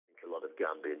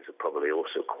Gambians are probably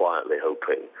also quietly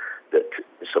hoping that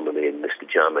somebody in Mr.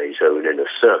 Jammeh's own inner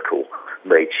circle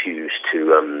may choose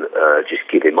to just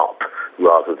give him up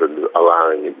rather than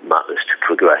allowing matters to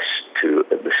progress to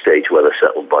the stage where they're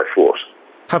settled by force.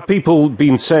 Have people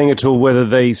been saying at all whether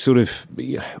they sort of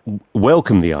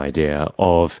welcome the idea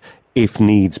of, if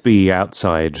needs be,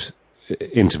 outside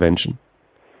intervention?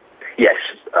 Yes.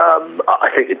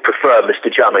 I think they'd prefer Mr.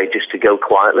 Jammeh just to go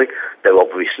quietly. They're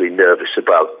obviously nervous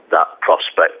about that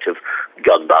prospect of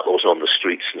gun battles on the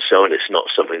streets and so on. It's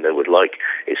not something they would like.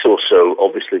 It's also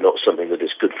obviously not something that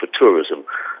is good for tourism.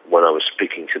 When I was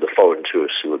speaking to the foreign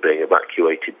tourists who were being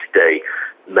evacuated today,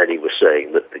 many were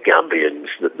saying that the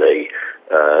Gambians that they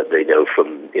know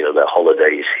from their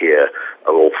holidays here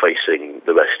are all facing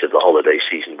the rest of the holiday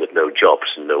season with no jobs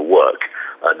and no work.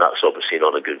 And that's obviously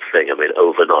not a good thing. I mean,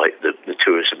 overnight, the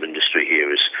tourism industry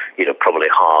here is, probably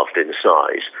halved in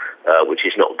size, which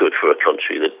is not good for a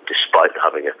country that, despite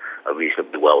having a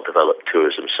reasonably well-developed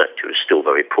tourism sector, is still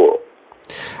very poor.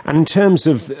 And in terms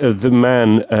of the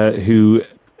man who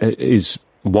is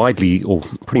widely, or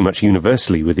pretty much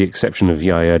universally, with the exception of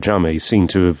Yahya Jammeh, seen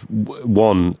to have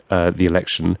won the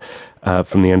election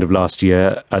from the end of last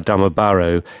year, Adama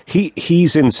Barrow,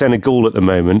 he's in Senegal at the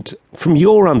moment. From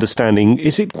your understanding,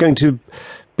 is it going to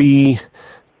be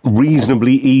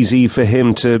reasonably easy for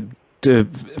him to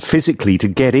physically to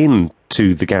get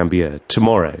into the Gambia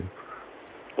tomorrow?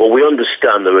 Well, we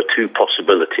understand there are two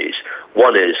possibilities.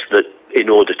 One is that in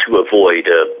order to avoid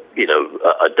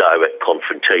a direct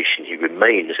confrontation, he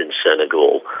remains in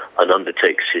Senegal and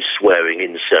undertakes his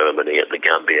swearing-in ceremony at the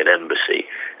Gambian embassy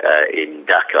in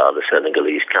Dakar, the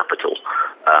Senegalese capital,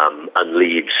 and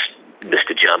leaves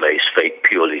Mr. Jammeh's fate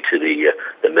purely to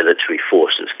the military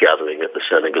forces gathering at the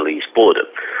Senegalese border.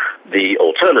 The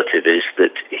alternative is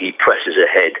that he presses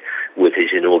ahead with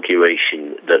his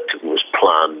inauguration that was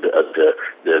planned at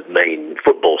the main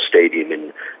football stadium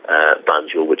in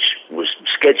Banjul, which was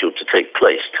scheduled to take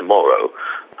place tomorrow,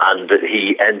 and that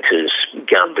he enters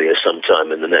Gambia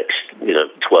sometime in the next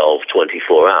 12,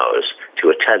 24 hours to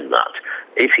attend that.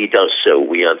 If he does so,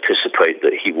 we anticipate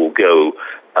that he will go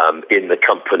in the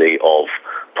company of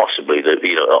possibly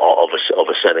of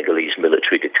a Senegalese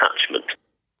military detachment.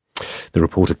 The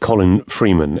reporter Colin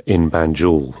Freeman in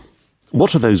Banjul.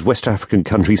 What are those West African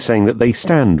countries saying that they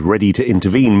stand ready to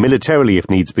intervene militarily if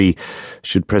needs be,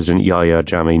 should President Yahya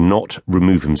Jammeh not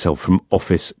remove himself from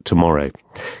office tomorrow?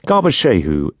 Garba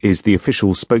Shehu is the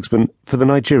official spokesman for the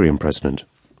Nigerian president.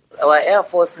 Our Air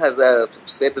Force has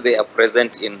said they are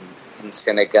present in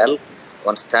Senegal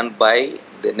on standby.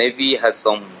 The Navy has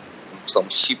some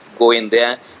ship going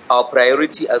there. Our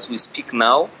priority as we speak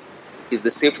now is the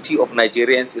safety of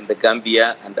Nigerians in the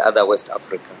Gambia and other West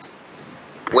Africans.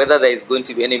 Whether there is going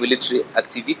to be any military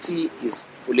activity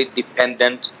is fully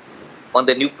dependent on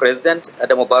the new president,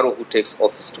 Adama Barrow, who takes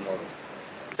office tomorrow.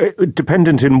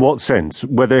 Dependent in what sense?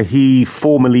 Whether he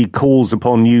formally calls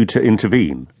upon you to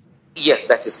intervene? Yes,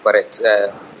 that is correct.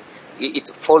 It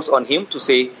falls on him to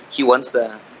say he wants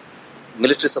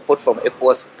military support from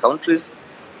ECOWAS countries.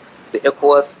 The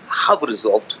ECOWAS have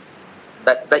resolved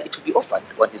that it will be offered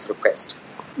on his request.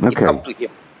 Okay. It's up to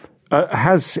him.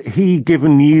 Has he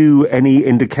given you any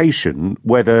indication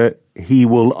whether he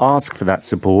will ask for that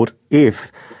support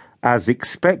if, as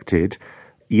expected,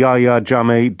 Yahya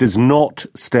Jammeh does not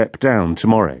step down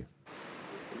tomorrow?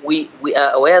 We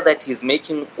are aware that he's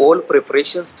making all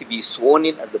preparations to be sworn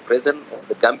in as the president of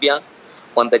the Gambia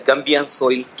on the Gambian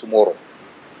soil tomorrow.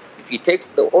 If he takes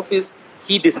the office,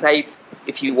 he decides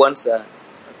if he wants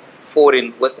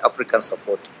foreign West African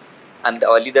support. And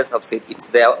our leaders have said it's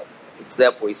there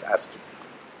for his asking.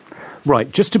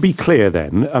 Right, just to be clear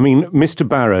then, I mean, Mr.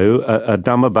 Barrow,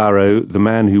 Adama Barrow, the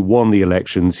man who won the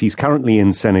elections, he's currently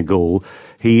in Senegal.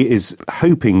 He is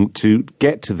hoping to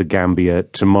get to the Gambia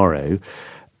tomorrow.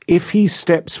 If he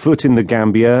steps foot in the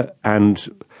Gambia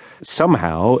and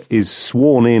somehow is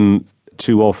sworn in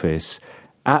to office,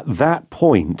 at that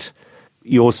point,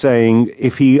 you're saying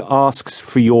if he asks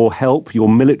for your help, your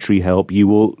military help, you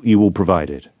will provide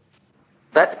it?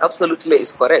 That absolutely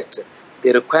is correct.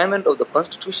 The requirement of the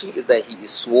Constitution is that he is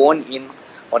sworn in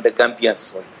on the Gambian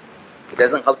soil. It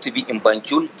doesn't have to be in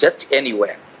Banjul, just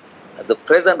anywhere. As the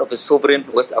president of a sovereign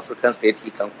West African state, he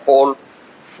can call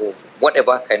for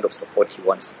whatever kind of support he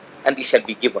wants, and it shall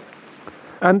be given.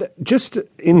 And just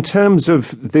in terms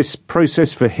of this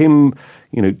process for him,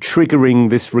 triggering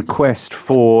this request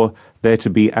for there to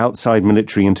be outside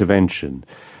military intervention,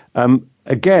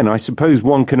 again, I suppose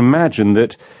one can imagine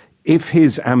that if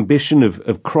his ambition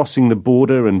of crossing the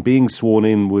border and being sworn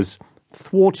in was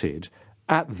thwarted,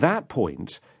 at that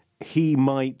point, he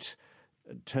might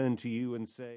turn to you and say...